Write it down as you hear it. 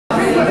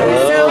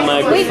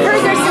We've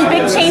heard there's some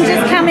big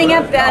changes coming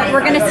up that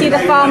we're going to see the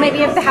fall,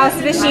 maybe of the House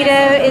of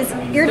Ishida. Is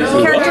your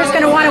character's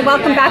going to want to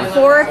welcome back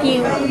 4 if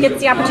he gets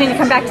the opportunity to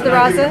come back to the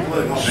Raza?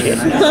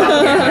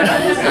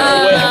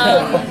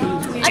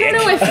 I don't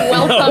know if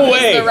welcome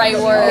is the right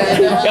word.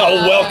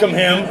 I'll welcome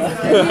him.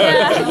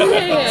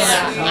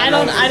 I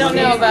don't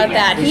know about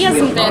that. He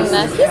hasn't been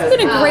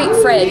a great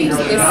friend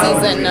this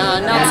season.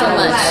 Not so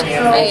much.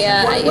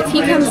 If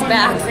he comes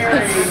back,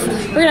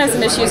 we're gonna have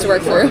some issues to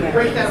work through.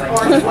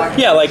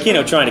 Yeah, like, you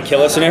know, trying to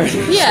kill us and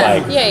everything.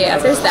 Yeah, yeah.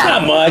 There's that.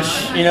 Not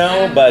much, you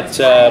know, but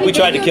we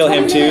tried to kill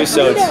him too.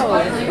 So it's,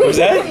 what was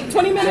that?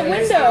 20-minute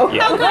window.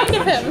 Yeah. How kind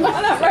of him.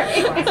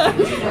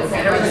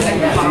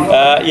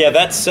 Yeah,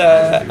 that's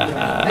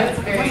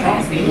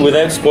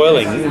without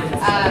spoiling.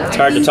 It's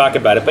hard to talk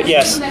about it, but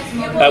yes,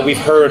 we've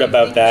heard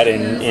about that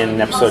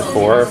in episode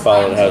 4,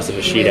 Follow the House of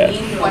Ishida,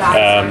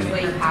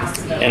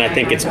 and I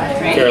think it's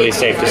fairly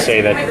safe to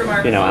say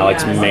that, you know,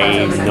 Alex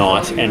may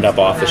not end up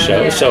off the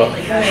show. So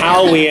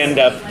how we end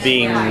up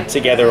being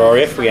together, or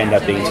if we end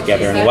up being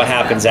together, and what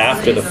happens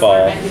after the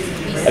fall.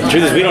 The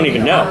truth is, we don't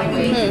even know.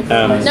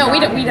 No, we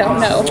don't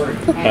know.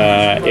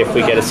 If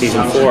we get a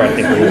season 4, I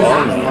think we will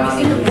all know.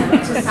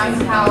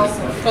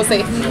 We'll see.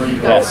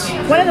 Yes.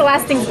 One of the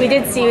last things we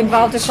did see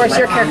involved, of course,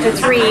 your character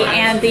 3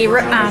 and the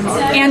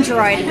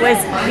android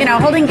was, you know,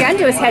 holding a gun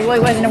to his head while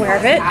he wasn't aware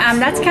of it.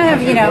 That's kind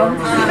of, you know,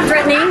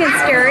 threatening and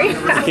scary.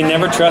 You can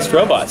never trust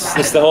robots.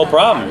 That's the whole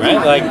problem, right?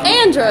 Like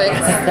androids.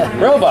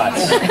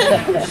 Robots.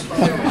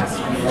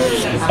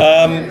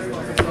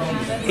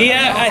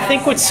 Yeah, I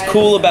think what's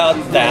cool about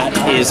that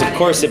is, of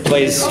course, it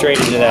plays straight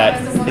into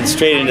that. It's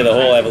straight into the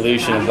whole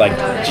evolution of, like,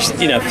 just,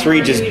 you know,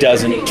 3 just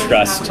doesn't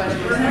trust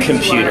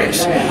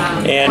computers.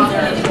 And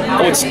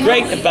what's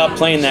great about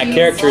playing that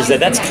character is that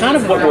that's kind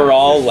of what we're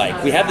all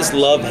like. We have this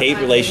love-hate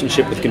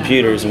relationship with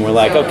computers, and we're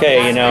like,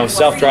 okay, you know,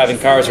 self-driving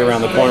cars are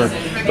around the corner,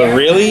 but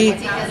really,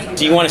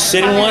 do you want to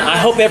sit in one? I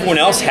hope everyone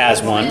else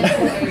has one.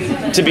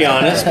 To be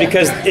honest,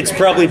 because it's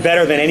probably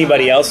better than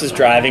anybody else's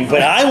driving,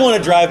 but I want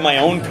to drive my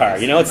own car,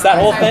 you know, it's that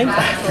whole thing.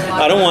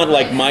 I don't want,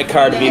 like, my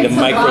car to be the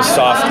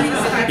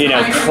Microsoft, you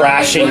know,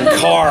 crashing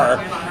car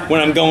when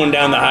I'm going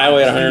down the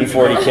highway at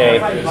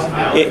 140K.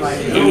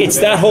 It's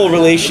that whole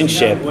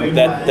relationship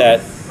that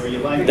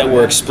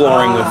we're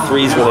exploring with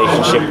 3's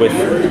relationship with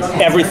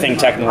everything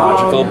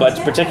technological, but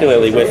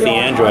particularly with the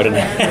android, and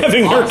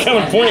having her come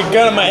and point a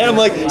gun at my head, I'm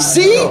like,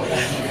 see?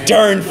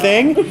 Darn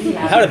thing!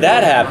 How did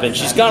that happen?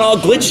 She's gone all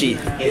glitchy.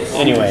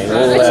 Anyway,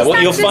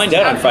 you'll find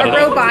out on Friday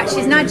night. A robot.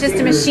 She's not just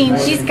a machine.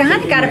 She's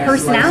got a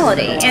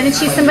personality, and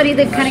she's somebody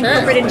they've kind of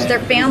incorporated into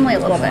their family a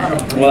little bit.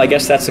 Well, I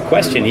guess that's the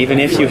question. Even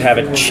if you have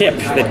a chip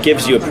that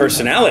gives you a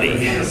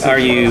personality, are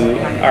you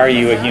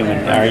a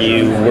human? Are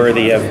you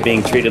worthy of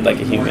being treated like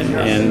a human?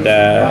 And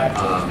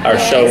our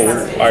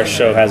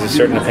show has a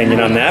certain opinion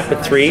on that,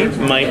 but 3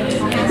 might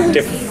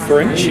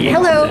differentiate.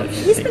 Hello,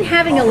 he's been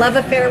having a love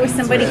affair with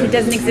somebody who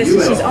doesn't exist,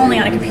 and she's only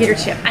on a computer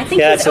chip. I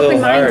think yeah, he's it's a little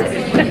hard.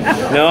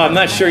 open-minded. No, I'm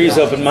not sure he's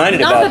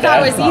open-minded Not about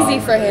that was easy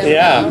for him.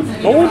 Yeah.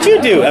 What would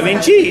you do? I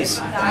mean, geez,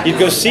 you'd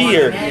go see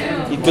your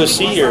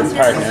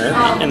partner,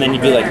 and then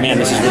you'd be like, man,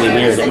 this is really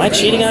weird. Am I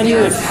cheating on you?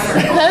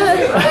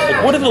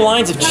 Like, what are the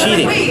lines of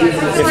cheating?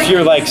 If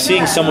you're, like,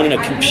 seeing someone in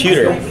a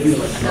computer,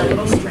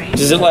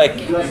 does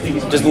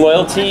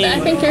loyalty? I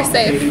think you're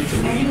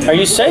safe. Are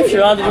you safe?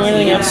 You're allowed to do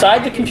anything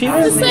outside the computer?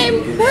 It's the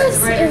same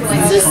person.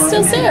 It's just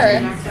still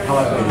Sarah.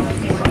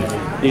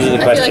 These are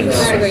the questions.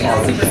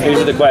 These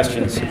are the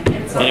questions.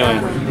 Anyway.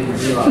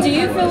 Do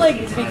you feel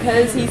like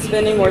because he's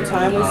spending more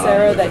time with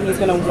Sarah that he's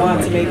going to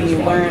want to maybe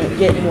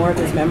get more of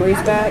his memories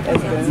back as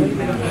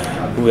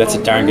well? Ooh, that's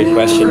a darn good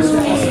question.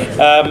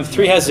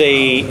 3 has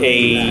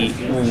a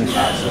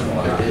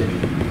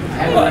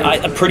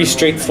pretty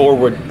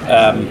straightforward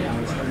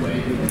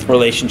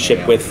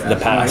relationship with the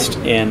past,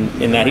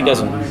 in that he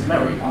doesn't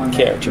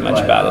care too much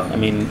about it. I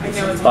mean,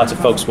 lots of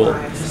folks will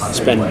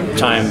spend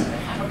time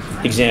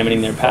examining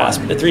their past,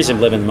 but the 3's a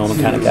live in the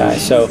moment kind of guy.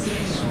 So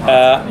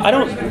I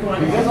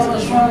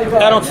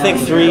don't think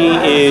 3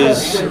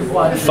 is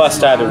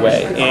fussed either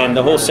way. And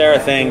the whole Sarah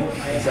thing,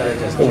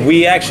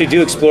 we actually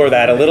do explore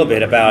that a little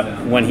bit about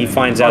when he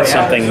finds out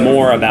something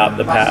more about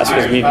the past,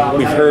 because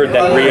we've heard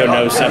that Rio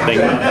knows something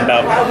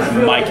about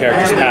my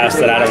character's past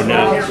that I don't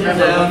know,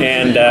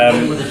 and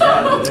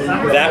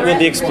that will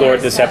be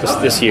explored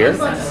this year,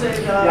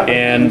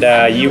 and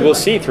you will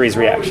see 3's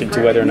reaction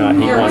to whether or not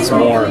he wants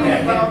more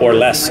or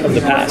less of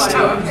the past.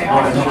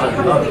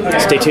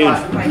 Stay tuned.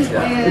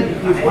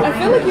 I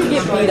feel like you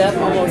get beat up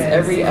almost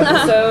every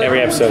episode. Every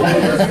episode.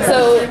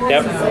 So,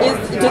 yep.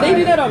 Do they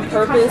do that on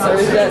purpose, or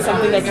is that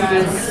something that you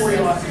just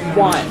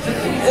want?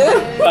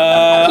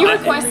 He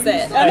requests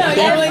it.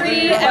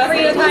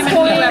 Every time a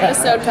new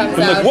episode comes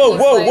out. I'm like,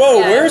 whoa!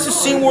 Where's the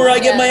scene where I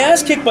get my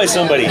ass kicked by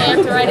somebody?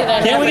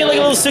 Can't we get like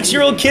a little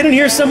 6-year-old kid in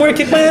here somewhere to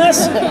kick my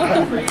ass?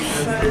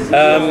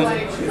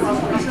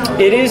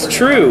 It is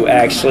true,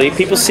 actually.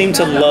 People seem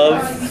to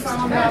love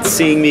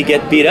seeing me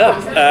get beat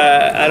up.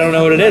 I don't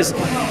know what it is.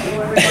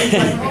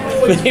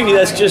 Maybe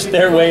that's just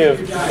their way of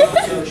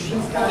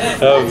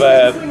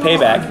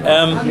Payback.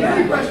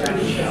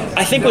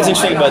 I think what's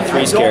interesting about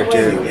 3's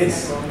character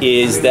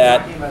is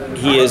that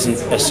he isn't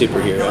a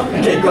superhero,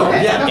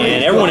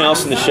 and everyone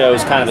else in the show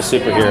is kind of a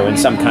superhero in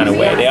some kind of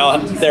way.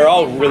 They're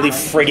all really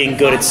frigging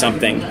good at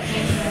something,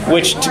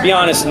 which, to be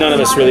honest, none of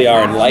us really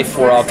are in life.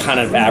 We're all kind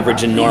of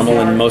average and normal,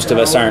 and most of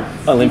us aren't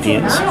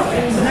Olympians.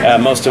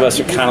 Most of us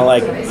are kind of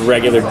like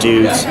regular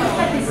dudes.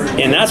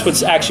 And that's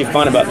what's actually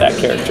fun about that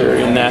character,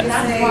 in that,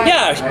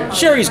 yeah,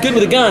 sure, he's good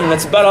with a gun,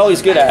 that's about all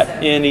he's good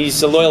at, and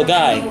he's a loyal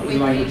guy.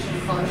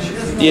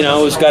 You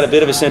know, who's got a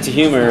bit of a sense of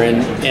humor,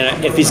 and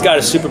if he's got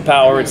a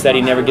superpower, it's that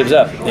he never gives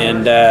up,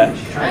 and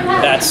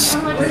that's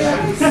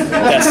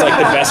like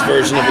the best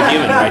version of a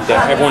human right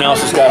there. Everyone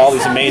else has got all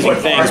these amazing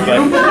things, but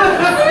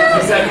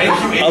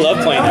I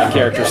love playing that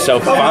character, so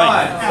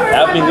fine.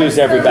 Help me lose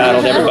every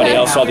battle to everybody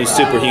else, all these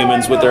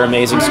superhumans with their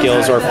amazing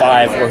skills, or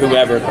 5, or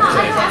whoever.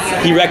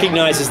 He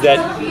recognizes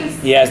that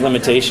he has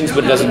limitations,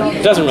 but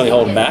doesn't really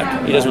hold him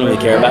back. He doesn't really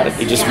care about it.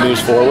 He just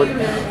moves forward,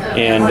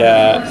 and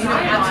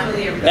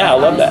yeah, I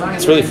love that.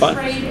 It's really fun.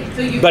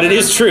 But it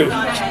is true.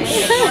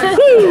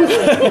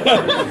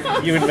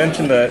 You had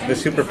mentioned the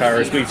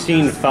superpowers. We've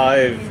seen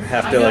 5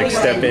 have to like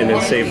step in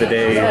and save the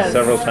day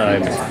several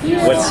times.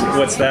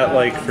 What's that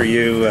like for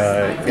you?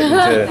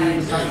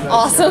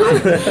 Awesome.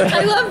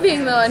 I love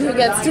being the one who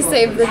gets to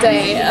save the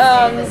day.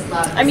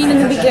 I mean, in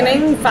the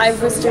beginning,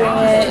 5 was doing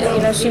it.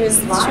 You know, she was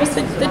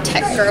the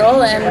tech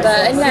girl, and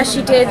yeah,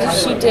 she did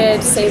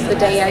save the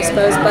day, I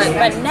suppose.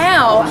 But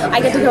now I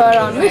get to go out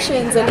on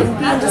missions and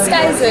be in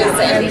disguises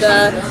and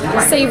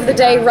save the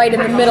day right in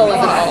the middle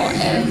of it all,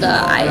 and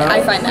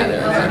I find that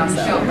really fun.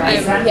 So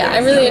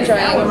I'm really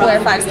enjoying where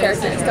 5's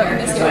character is going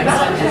this year.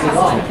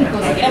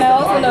 And I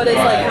also noticed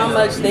like how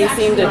much they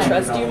seem to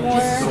trust you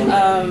more,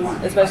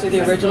 especially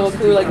the original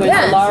crew. Like when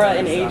Lara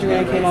and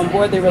Adrian came on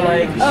board, they were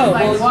like, "Oh,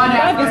 well, you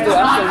might be too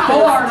awesome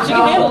because she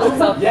can handle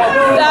herself." So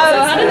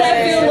how did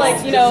that feel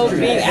like, you know,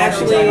 being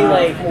actually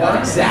like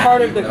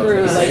part of the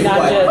crew, like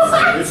not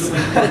just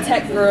the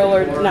tech girl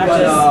or not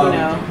just, you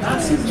know?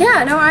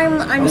 Yeah, no,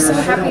 I'm so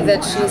happy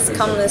that she's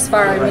come this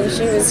far. I mean,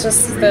 she was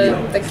just the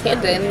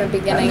kid in the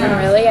beginning,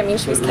 really. I mean,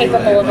 she was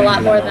capable of a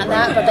lot more than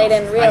that, but they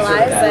didn't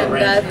realize.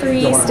 And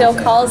 3 still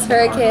calls her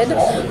a kid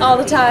all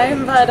the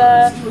time.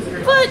 But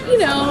you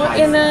know,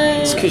 in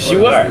a... It's because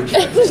you are.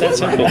 It's that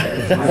simple.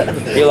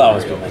 You'll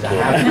always be my kid.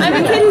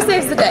 I'm a kid who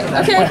saves the day,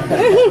 okay?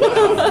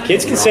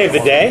 Kids can save the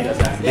day.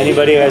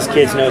 Anybody who has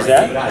kids knows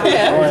that.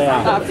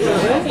 Yeah,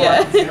 absolutely.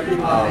 Yeah.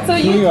 So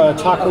Can you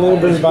talk a little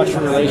bit about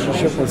your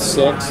relationship with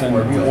 6 and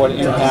what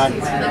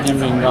impact him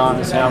being gone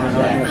is having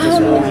on you at this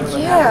point?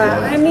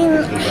 Yeah, I mean,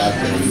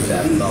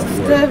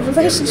 the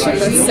relationship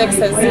with 6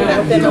 has, you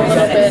know, been a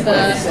little bit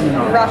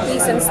rocky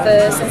since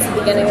the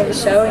beginning of the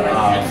show. You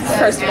know,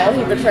 first of all,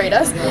 he betrayed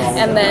us,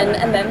 and then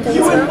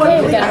things were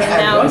okay again, and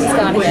now he's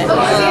gone again.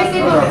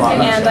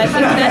 And I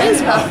think that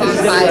is rough on 5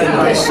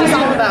 because she's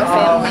all about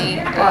family.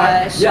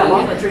 She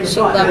loves them. She just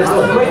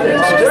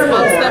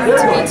wants them to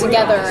be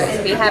together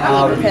and be happy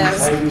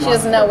because she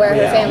doesn't know where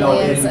her family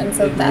is, and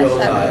so that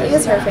really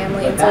is her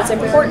family, and so it's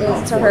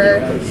important to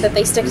her that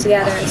they stick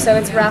together. So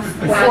it's rough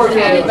when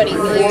anybody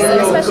leaves,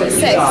 and especially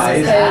 6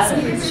 because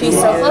she's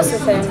so close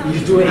with him.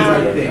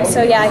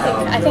 So yeah,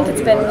 I think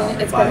it's been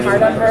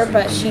hard on her,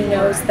 but she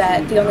knows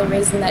that the only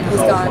reason that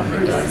he's gone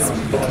is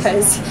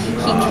because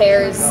he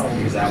cares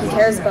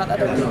about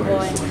other people,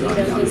 and you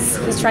know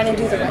he's trying to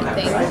do the right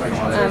thing.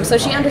 So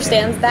she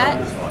understands that,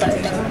 but I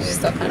think she's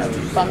still kind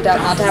of bummed out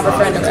not to have her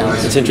friend around.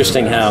 It's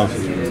interesting how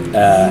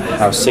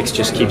 6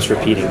 just keeps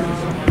repeating.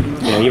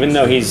 You know, even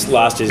though he's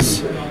lost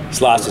his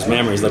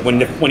memories. Like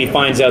when he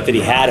finds out that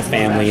he had a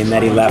family and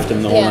that he left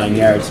him the whole 9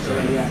 yards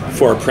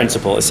for a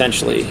principle,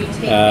 essentially,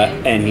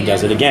 and he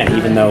does it again,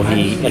 even though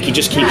he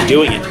just keeps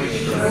doing it,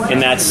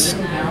 and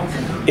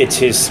it's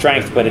his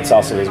strength, but it's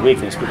also his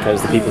weakness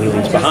because the people he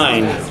leaves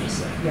behind,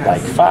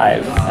 like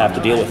 5, have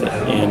to deal with it.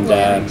 And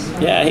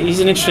yeah, he's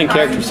an interesting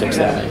character, 6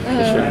 that way,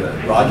 for sure.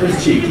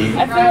 Roger's cheeky.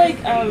 I feel like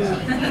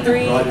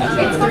 3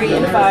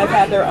 and 5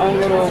 have their own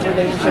little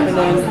relationship, and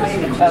then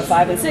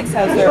 5 and 6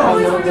 has their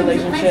own little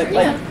relationship.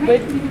 Like,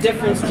 what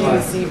difference do you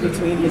see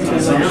between the two?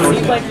 Like, it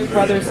seems like your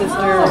brother, sister,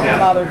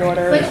 father,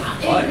 daughter,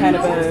 kind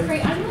of a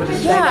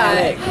dynamic.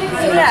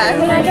 Yeah, I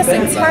mean, I guess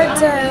it's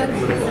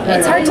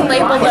hard to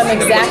label them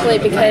exactly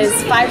because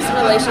 5's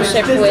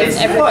relationship with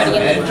everybody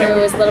in the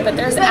crew is a little bit.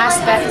 There's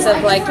aspects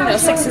of, like, you know,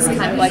 6 is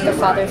kind of like a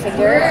father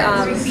figure,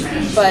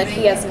 but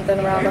he hasn't been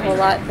around a whole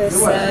lot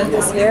this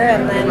year.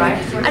 And then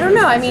I don't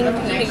know. I mean,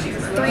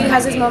 3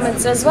 has his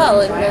moments as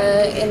well.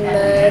 In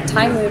the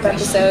time loop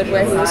episode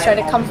where he was trying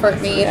to comfort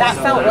me, that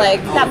felt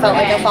like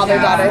a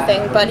father-daughter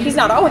thing. But he's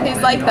not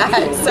always like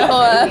that.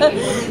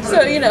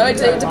 So you know, it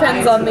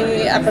depends on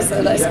the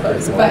episode, I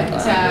suppose. But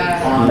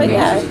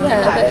yeah,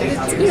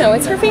 it's, you know,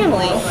 it's her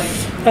family.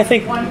 I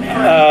think.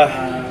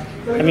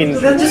 I mean,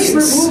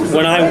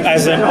 when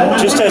as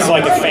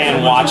like a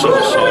fan watching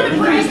the show,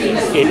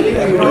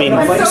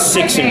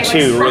 6 and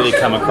 2 really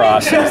come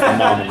across as the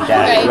mom and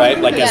dad, right?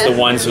 Like as the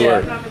ones who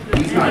are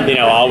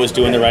always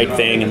doing the right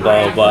thing and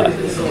blah blah blah.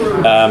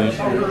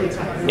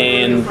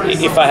 And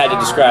if I had to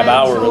describe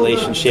our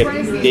relationship,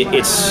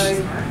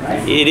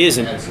 it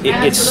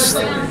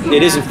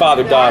isn't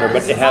father-daughter,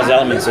 but it has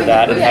elements of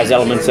that. It has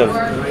elements of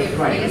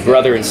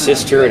brother and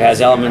sister. It has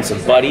elements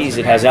of buddies.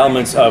 It has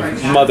elements of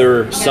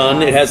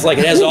mother-son. It has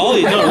all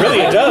these. No,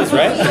 really, it does,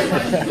 right?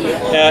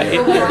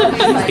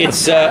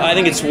 I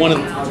think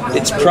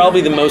it's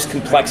probably the most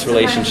complex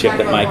relationship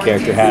that my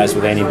character has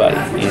with anybody,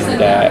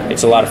 and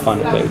it's a lot of fun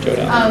to play with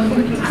Jodelle.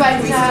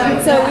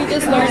 So we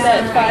just learned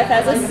that Five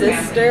has a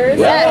sister.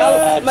 Yes.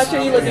 How much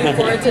are you looking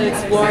forward to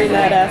exploring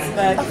that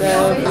aspect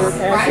of your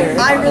character?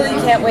 I really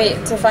can't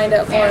wait to find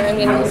out more. I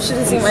mean, you should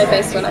have seen my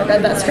face when I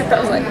read that script. I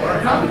was like,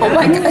 oh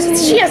my gosh,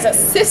 she has a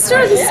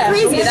sister? This is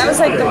crazy. That was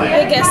like the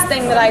biggest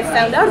thing that I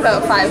found out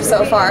about Five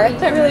so far.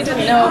 I really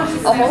didn't know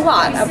a whole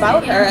lot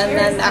about her, and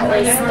then that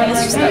was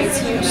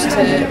huge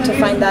to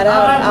find that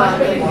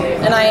out.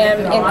 And I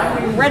am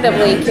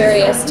incredibly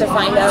curious to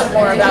find out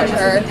more about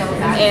her,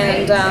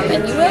 and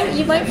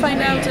you might find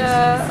out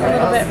a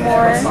little bit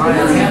more.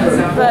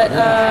 But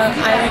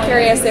I'm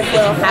curious if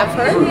we'll have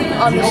her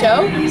on the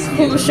show,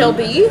 who she'll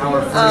be.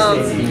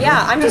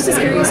 I'm just as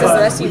curious as the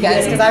rest of you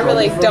guys, because I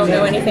really don't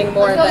know anything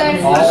more than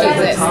she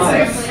exists.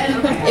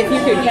 If you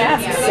could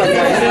cast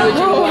someone, who would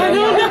you want?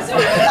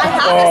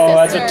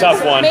 That's a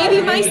tough one.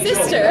 Maybe my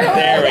sister.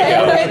 There we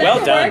go.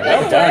 Well done.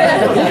 Well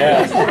done.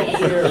 Yeah.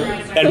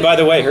 And by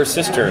the way, her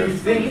sister,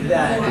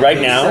 right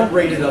now,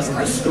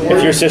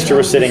 if your sister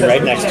was sitting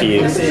right next to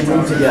you,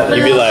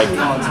 you'd be like,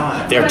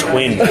 they're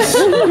twins.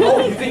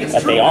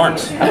 But they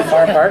aren't. How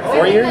far apart?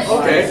 4 years?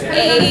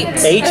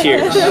 8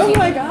 years. Oh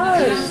my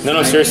gosh.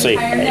 No, seriously.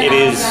 It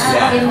is.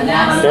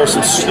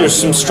 There's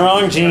some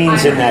strong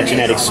genes in that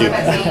genetic soup.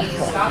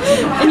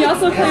 And you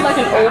also played like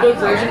an older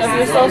version of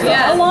yourself. So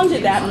how long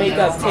did that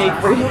makeup take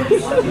for you?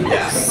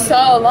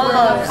 So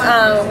long.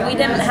 We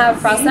didn't have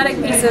prosthetic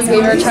pieces.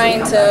 We were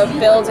trying to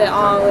build it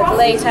on with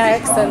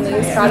latex and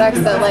these products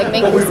that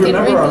make your skin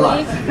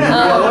wrinkly.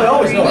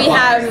 We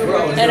have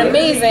an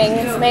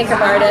amazing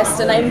makeup artist,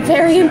 and I'm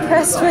very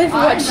impressed with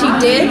what she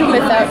did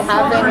without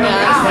having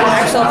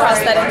actual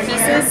prosthetic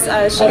pieces.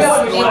 She's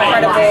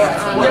incredible.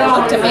 It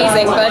looked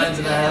amazing, but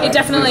it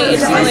definitely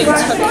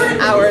took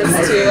hours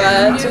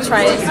to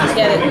try and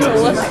get it to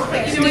look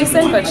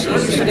decent, but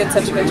she did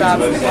such a good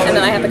job. And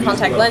then I had the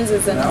contact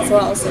lenses in as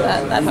well, so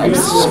that helps.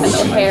 And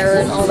the hair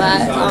and all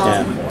that.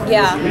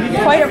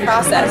 Quite a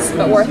process,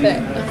 but worth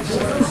it.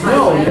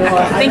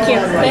 Thank you.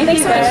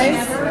 Thanks,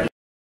 guys.